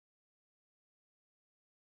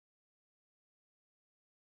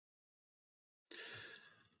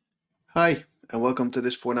Hi, and welcome to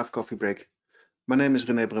this ForNAV coffee break. My name is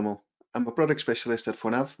René Brummel. I'm a product specialist at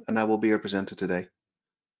ForNAV, and I will be your presenter today.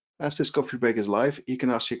 As this coffee break is live, you can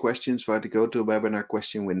ask your questions via the GoToWebinar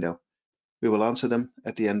question window. We will answer them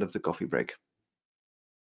at the end of the coffee break.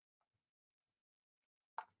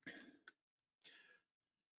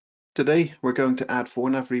 Today, we're going to add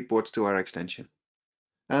ForNAV reports to our extension.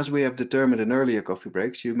 As we have determined in earlier coffee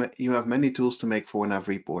breaks, you have many tools to make ForNAV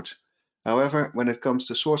reports. However, when it comes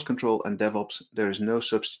to source control and DevOps, there is no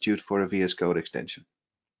substitute for a VS Code extension.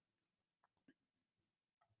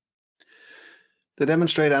 To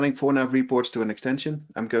demonstrate adding ForNAV reports to an extension,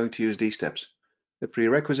 I'm going to use these steps. The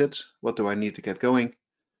prerequisites, what do I need to get going?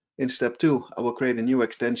 In step 2, I will create a new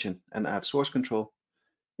extension and add source control.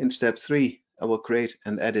 In step 3, I will create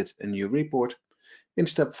and edit a new report. In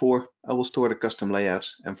step 4, I will store the custom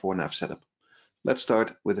layouts and ForNAV setup. Let's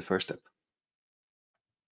start with the first step.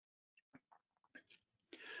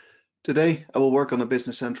 Today, I will work on a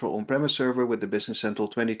Business Central on-premise server with the Business Central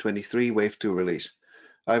 2023 Wave 2 release.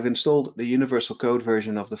 I've installed the universal code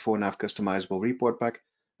version of the ForNAV customizable report pack,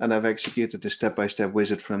 and I've executed the step-by-step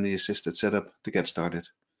wizard from the assisted setup to get started.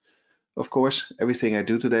 Of course, everything I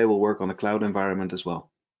do today will work on a cloud environment as well.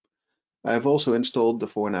 I have also installed the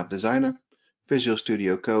ForNAV Designer, Visual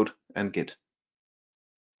Studio Code, and Git.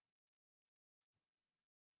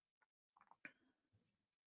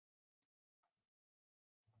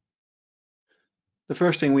 The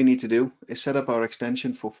first thing we need to do is set up our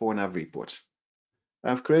extension for ForNAV reports.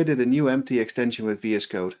 I've created a new empty extension with VS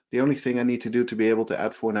Code. The only thing I need to do to be able to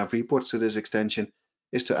add ForNAV reports to this extension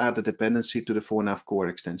is to add a dependency to the ForNAV core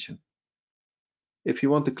extension. If you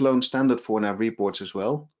want to clone standard ForNAV reports as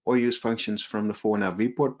well, or use functions from the ForNAV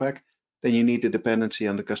report pack, then you need the dependency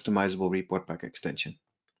on the customizable report pack extension.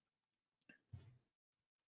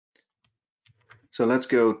 So let's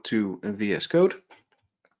go to VS Code,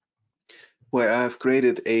 where I've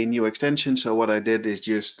created a new extension. So what I did is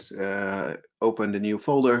just opened a new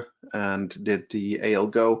folder and did the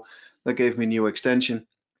ALGO. That gave me a new extension.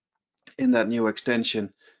 In that new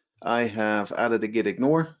extension, I have added a git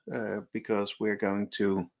ignore because we're going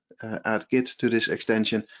to add git to this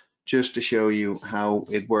extension just to show you how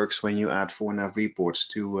it works when you add ForNAV reports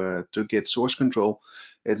to Git source control.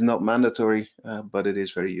 It's not mandatory, but it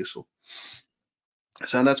is very useful.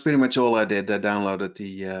 So that's pretty much all I did. I downloaded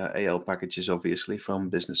the AL packages, obviously, from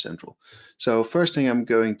Business Central. So first thing I'm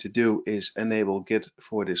going to do is enable Git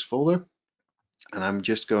for this folder. And I'm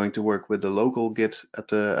just going to work with the local Git at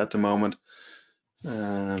the moment.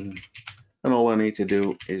 And all I need to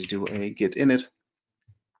do is do a git init.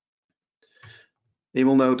 You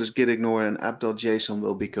will notice git ignore and app.json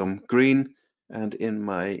will become green. And in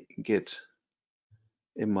my Git,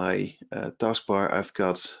 in my taskbar, I've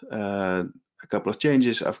got a couple of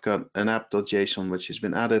changes. I've got an app.json which has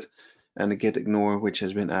been added and a git ignore which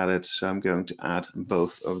has been added. So I'm going to add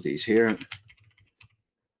both of these here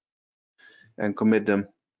and commit them.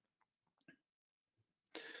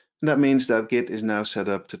 And that means that Git is now set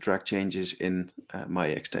up to track changes in my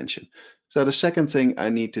extension. So the second thing I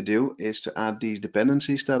need to do is to add these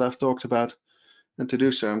dependencies that I've talked about. And to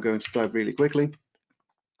do so, I'm going to type really quickly.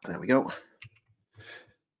 There we go.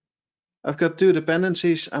 I've got two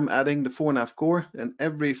dependencies. I'm adding the ForNAV core, and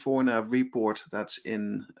every ForNAV report that's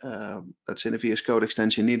in a VS Code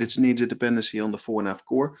extension needs a dependency on the ForNAV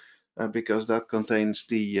core because that contains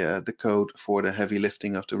the code for the heavy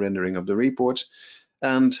lifting of the rendering of the reports.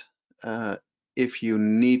 And if you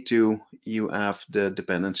need to, you have the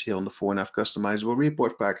dependency on the ForNAV customizable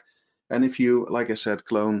report pack. And if you, like I said,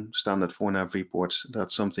 clone standard ForNAV reports,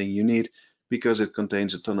 that's something you need because it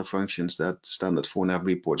contains a ton of functions that standard ForNAV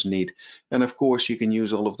reports need. And of course, you can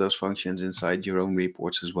use all of those functions inside your own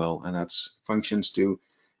reports as well. And that's functions to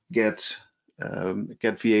get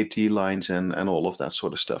VAT lines and all of that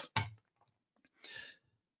sort of stuff.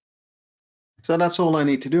 So that's all I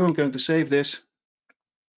need to do. I'm going to save this.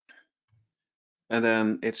 And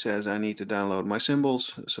then it says I need to download my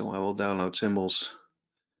symbols. So I will download symbols.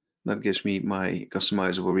 That gives me my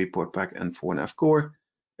customizable report pack and ForNAV core.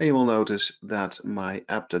 And you will notice that my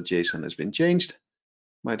app.json has been changed.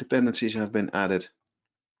 My dependencies have been added.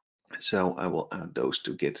 So I will add those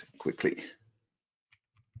to Git quickly.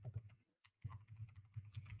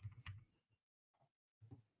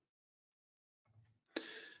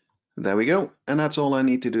 There we go. And that's all I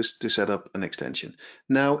need to do to set up an extension.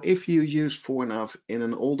 Now, if you use ForNAV in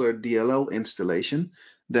an older DLL installation,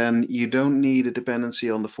 then you don't need a dependency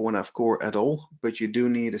on the ForNAV core at all, but you do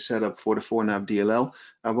need a setup for the ForNAV DLL.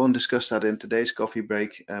 I won't discuss that in today's coffee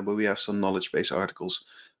break, but we have some knowledge base articles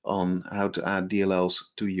on how to add DLLs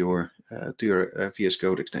to your VS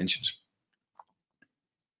Code extensions.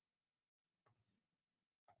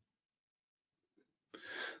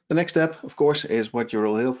 The next step, of course, is what you're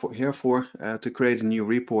all here for, to create a new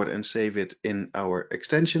report and save it in our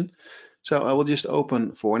extension. So I will just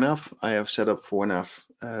open ForNAV. I have set up ForNAV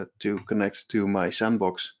to connect to my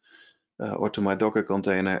sandbox or to my Docker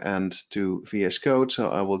container and to VS Code. So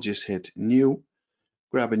I will just hit new,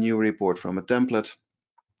 grab a new report from a template,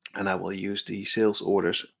 and I will use the sales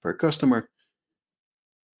orders per customer.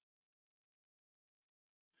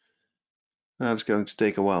 It's going to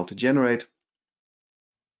take a while to generate.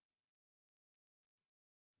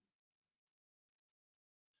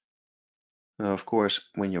 Of course,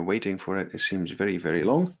 when you're waiting for it, it seems very, very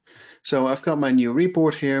long. So I've got my new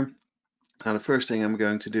report here. Now the first thing I'm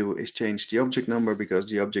going to do is change the object number because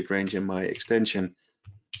the object range in my extension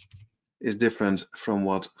is different from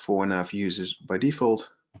what ForNAV uses by default.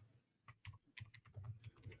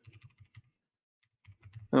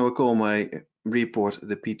 I will call my report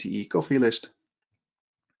the PTE coffee list.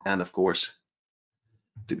 And of course,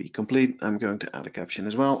 to be complete, I'm going to add a caption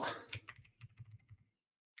as well.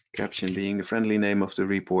 Caption being the friendly name of the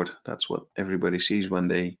report. That's what everybody sees when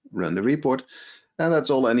they run the report. And that's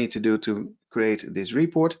all I need to do to create this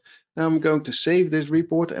report. Now I'm going to save this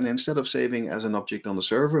report, and instead of saving as an object on the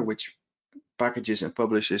server, which packages and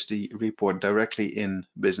publishes the report directly in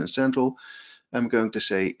Business Central, I'm going to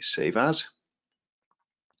say save as.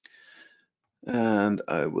 And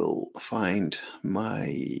I will find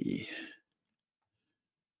my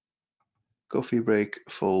coffee break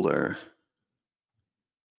folder.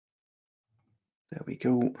 There we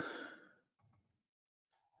go.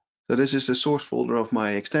 So this is the source folder of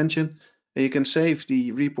my extension. You can save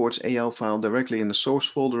the reports AL file directly in the source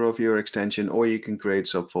folder of your extension, or you can create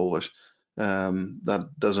subfolders. That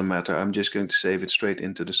doesn't matter. I'm just going to save it straight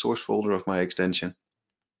into the source folder of my extension.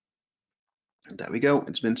 There we go.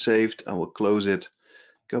 It's been saved. I will close it,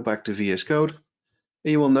 go back to VS Code.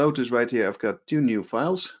 And you will notice right here I've got two new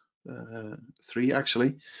files, three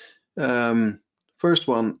actually. First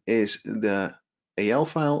one is the AL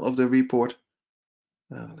file of the report.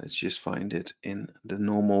 Let's just find it in the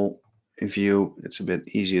normal view. It's a bit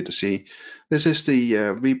easier to see. This is the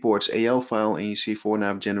reports AL file, and you see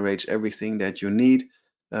ForNAV generates everything that you need,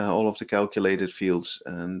 all of the calculated fields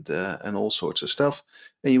and all sorts of stuff.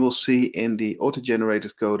 And you will see in the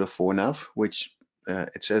auto-generated code of ForNAV, which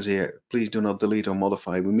it says here, please do not delete or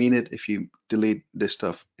modify. We mean it. If you delete this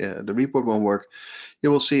stuff, the report won't work.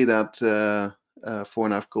 You will see that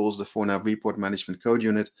ForNAV calls the ForNAV report management code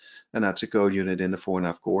unit, and that's a code unit in the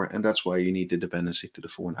ForNAV core, and that's why you need the dependency to the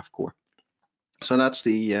ForNAV core. So that's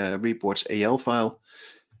the reports AL file.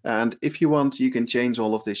 And if you want, you can change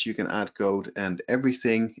all of this. You can add code and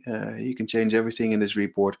everything. You can change everything in this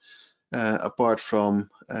report, apart from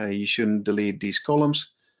you shouldn't delete these columns,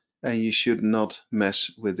 and you should not mess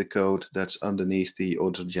with the code that's underneath the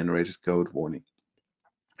auto-generated code warning.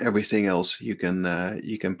 Everything else you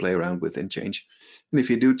can play around with and change. And if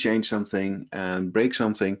you do change something and break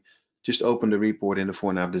something, just open the report in the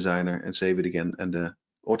ForNAV designer and save it again, and the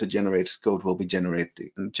auto-generated code will be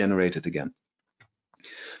generated again.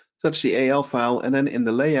 That's the AL file. And then in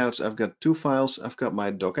the layouts, I've got two files. I've got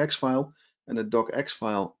my docx file, and the docx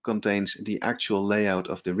file contains the actual layout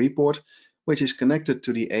of the report, which is connected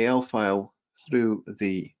to the AL file through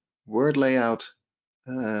the word layout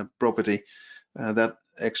property.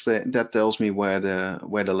 That tells me where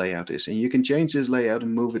the layout is, and you can change this layout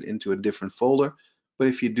and move it into a different folder. But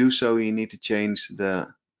if you do so, you need to change the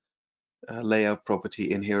layout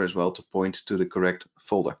property in here as well to point to the correct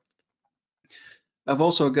folder. I've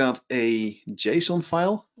also got a JSON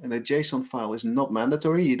file, and a JSON file is not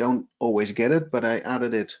mandatory. You don't always get it, but I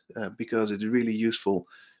added it because it's really useful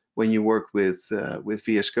when you work with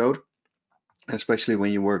VS Code, especially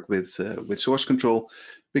when you work with source control,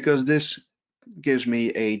 because this gives me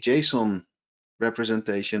a JSON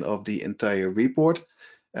representation of the entire report.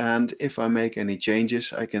 And if I make any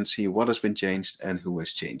changes, I can see what has been changed and who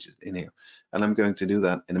has changed it in here. And I'm going to do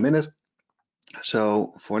that in a minute.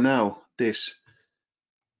 So for now, this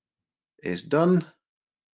is done.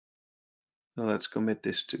 So let's commit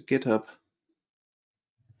this to GitHub.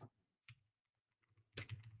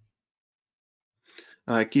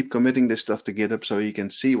 I keep committing this stuff to GitHub so you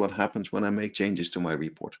can see what happens when I make changes to my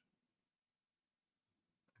report.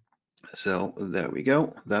 So there we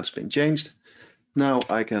go. That's been changed. Now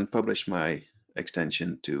I can publish my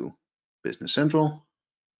extension to Business Central.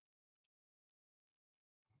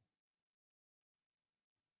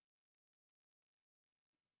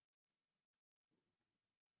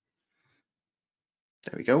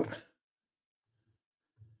 There we go.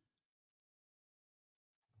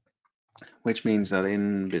 Which means that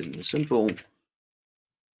in Business Central,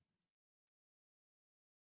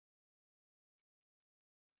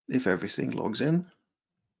 if everything logs in.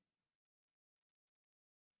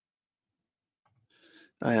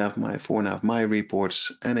 I have my ForNAV My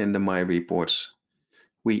Reports, and in the My Reports,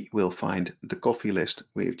 we will find the coffee list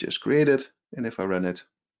we've just created. And if I run it,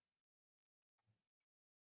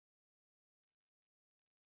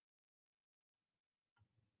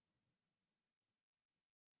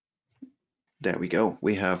 there we go.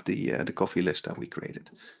 We have the coffee list that we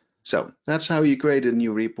created. So that's how you create a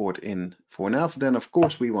new report in ForNAV. Then of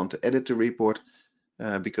course we want to edit the report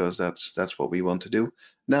because that's what we want to do.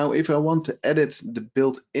 Now, if I want to edit the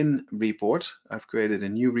built-in report, I've created a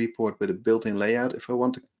new report with a built-in layout. If I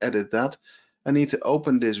want to edit that, I need to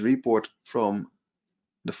open this report from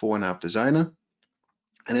the ForNAV designer.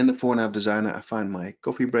 And in the ForNAV designer, I find my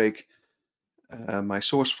coffee break, my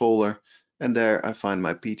source folder, and there I find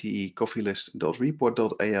my PTE coffee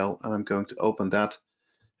list.report.al, and I'm going to open that.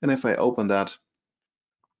 And if I open that,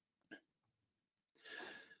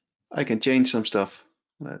 I can change some stuff.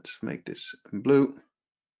 Let's make this blue.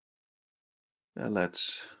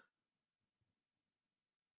 Let's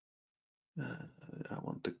I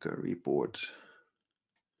want the report.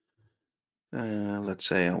 Let's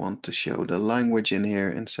say I want to show the language in here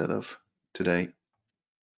instead of today.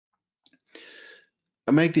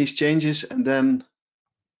 I make these changes and then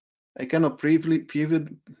I cannot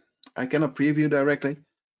preview directly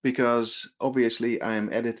because obviously I am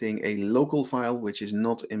editing a local file which is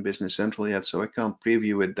not in Business Central yet, so I can't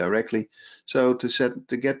preview it directly. So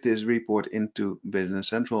to get this report into Business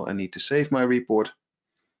Central, I need to save my report,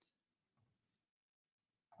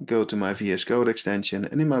 go to my VS Code extension,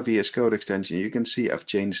 and in my VS Code extension you can see I've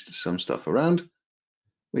changed some stuff around,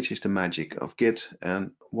 which is the magic of Git.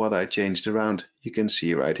 And what I changed around, you can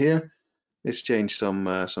see right here. It's changed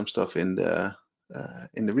some stuff in the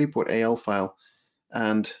report AL file,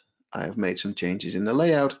 and I've made some changes in the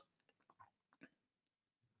layout.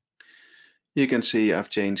 You can see I've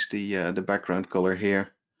changed the background color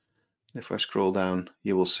here. If I scroll down,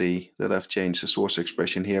 you will see that I've changed the source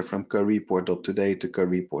expression here from curreport.today to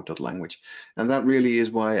curreport.language. And that really is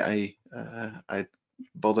why I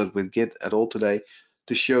bothered with Git at all today,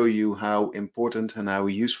 to show you how important and how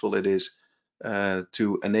useful it is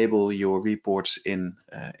to enable your reports in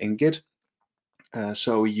Git,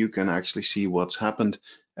 so you can actually see what's happened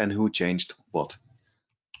and who changed what.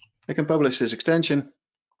 I can publish this extension.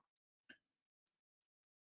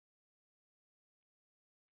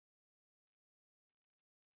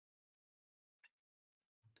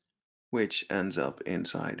 Which ends up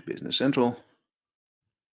inside Business Central.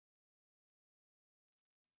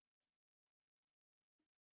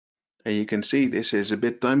 And you can see this is a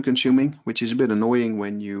bit time consuming, which is a bit annoying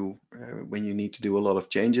when you need to do a lot of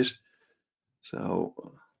changes. So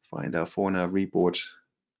find our ForNAV reports,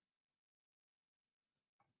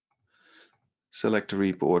 select the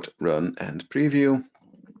report, run and preview. And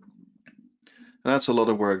that's a lot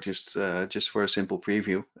of work just for a simple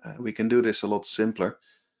preview. We can do this a lot simpler.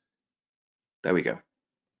 There we go.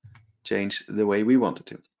 Change the way we want it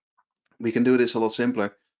to. We can do this a lot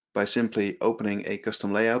simpler by simply opening a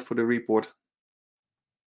custom layout for the report.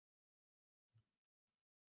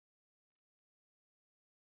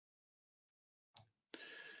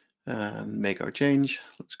 And make our change.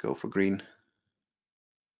 Let's go for green.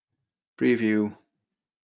 Preview.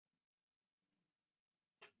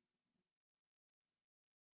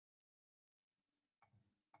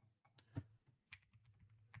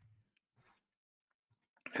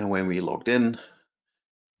 And when we logged in,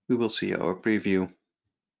 we will see our preview.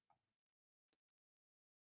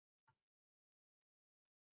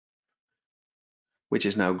 Which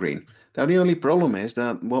is now green. Now the only problem is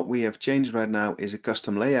that what we have changed right now is a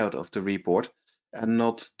custom layout of the report and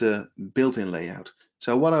not the built-in layout.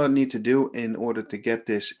 So what I need to do in order to get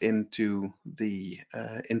this into the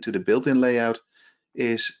built-in layout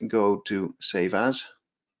is go to Save As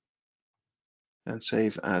and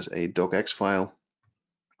save as a docx file.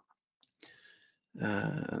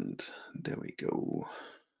 And there we go.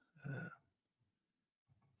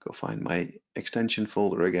 Go find my extension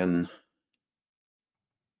folder again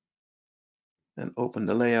and open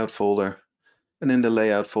the layout folder. And in the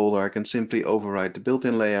layout folder, I can simply override the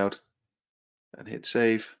built-in layout and hit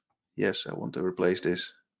save. Yes, I want to replace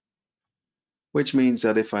this. Which means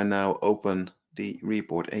that if I now open the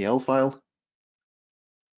report AL file,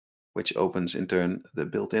 which opens in turn the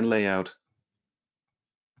built-in layout,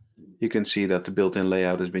 you can see that the built-in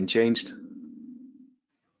layout has been changed.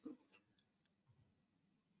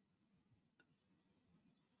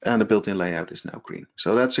 And the built-in layout is now green.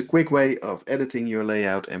 So that's a quick way of editing your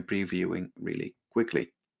layout and previewing really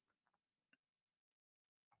quickly.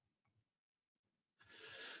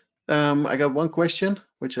 I got one question.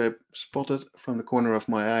 which I spotted from the corner of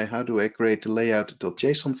my eye. How do I create the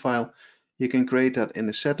layout.json file? You can create that in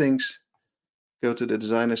the settings, go to the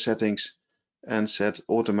designer settings and set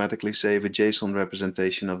automatically save a JSON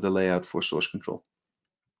representation of the layout for source control.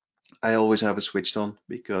 I always have it switched on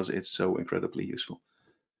because it's so incredibly useful.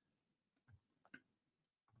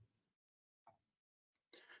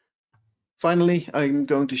 Finally, I'm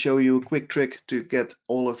going to show you a quick trick to get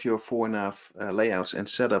all of your ForNAV layouts and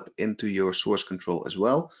setup into your source control as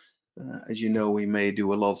well. As you know, we may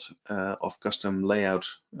do a lot of custom layout,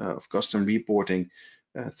 of custom reporting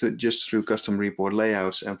just through custom report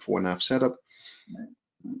layouts and ForNAV setup.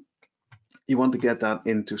 You want to get that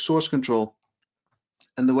into source control.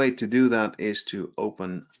 And the way to do that is to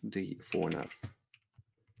open the ForNAV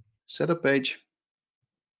setup page.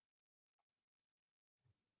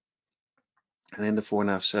 And in the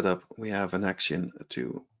ForNAV setup, we have an action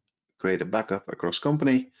to create a backup across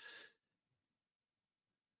company.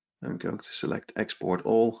 I'm going to select export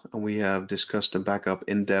all, and we have discussed the backup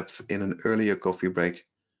in depth in an earlier coffee break.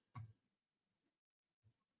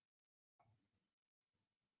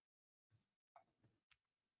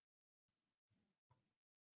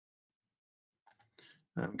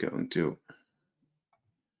 I'm going to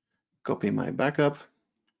copy my backup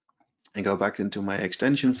and go back into my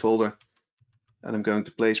extension folder, and I'm going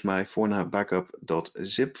to place my ForNAV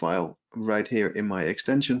backup.zip file right here in my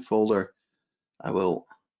extension folder. I will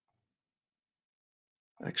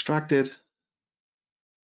extract it.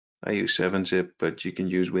 I use 7-zip, but you can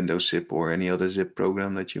use Windows zip or any other zip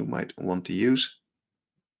program that you might want to use.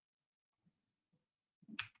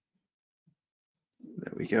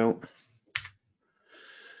 There we go.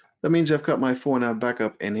 That means I've got my ForNAV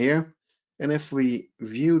backup in here. And if we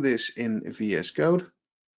view this in VS Code,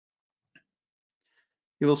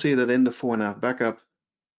 you will see that in the ForNAV backup,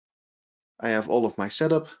 I have all of my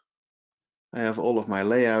setup, I have all of my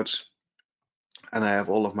layouts, and I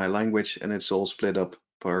have all of my language, and it's all split up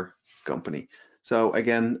per company. So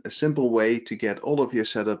again, a simple way to get all of your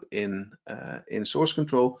setup in source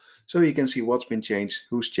control, so you can see what's been changed,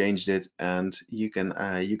 who's changed it, and you can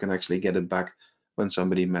actually get it back when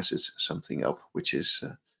somebody messes something up, which is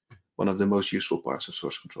one of the most useful parts of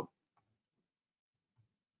source control.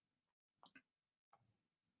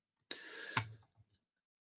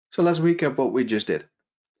 So let's recap what we just did.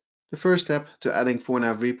 The first step to adding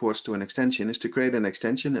ForNAV reports to an extension is to create an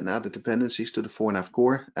extension and add the dependencies to the ForNAV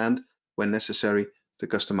core and, when necessary, the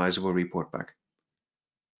customizable report back.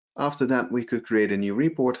 After that, we could create a new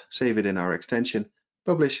report, save it in our extension,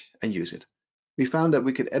 publish, and use it. We found that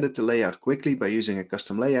we could edit the layout quickly by using a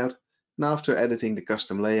custom layout, and after editing the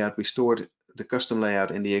custom layout, we stored the custom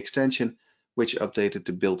layout in the extension, which updated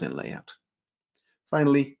the built-in layout.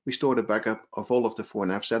 Finally, we stored a backup of all of the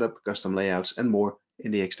ForNAV setup, custom layouts, and more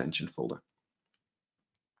in the extension folder.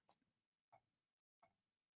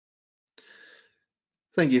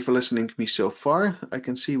 Thank you for listening to me so far. I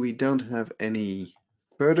can see we don't have any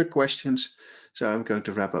further questions, so I'm going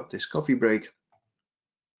to wrap up this coffee break.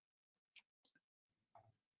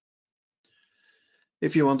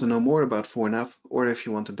 If you want to know more about ForNAV, or if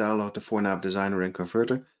you want to download the ForNAV Designer and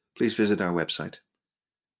Converter, please visit our website.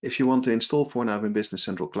 If you want to install ForNAV in Business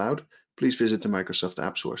Central Cloud, please visit the Microsoft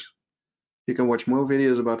App Source. You can watch more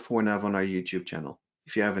videos about ForNAV on our YouTube channel.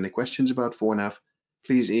 If you have any questions about ForNAV,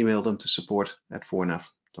 please email them to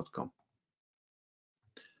support@fornav.com.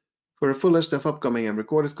 For a full list of upcoming and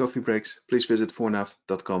recorded coffee breaks, please visit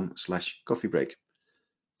fornav.com/coffeebreak.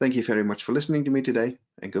 Thank you very much for listening to me today,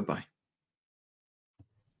 and goodbye.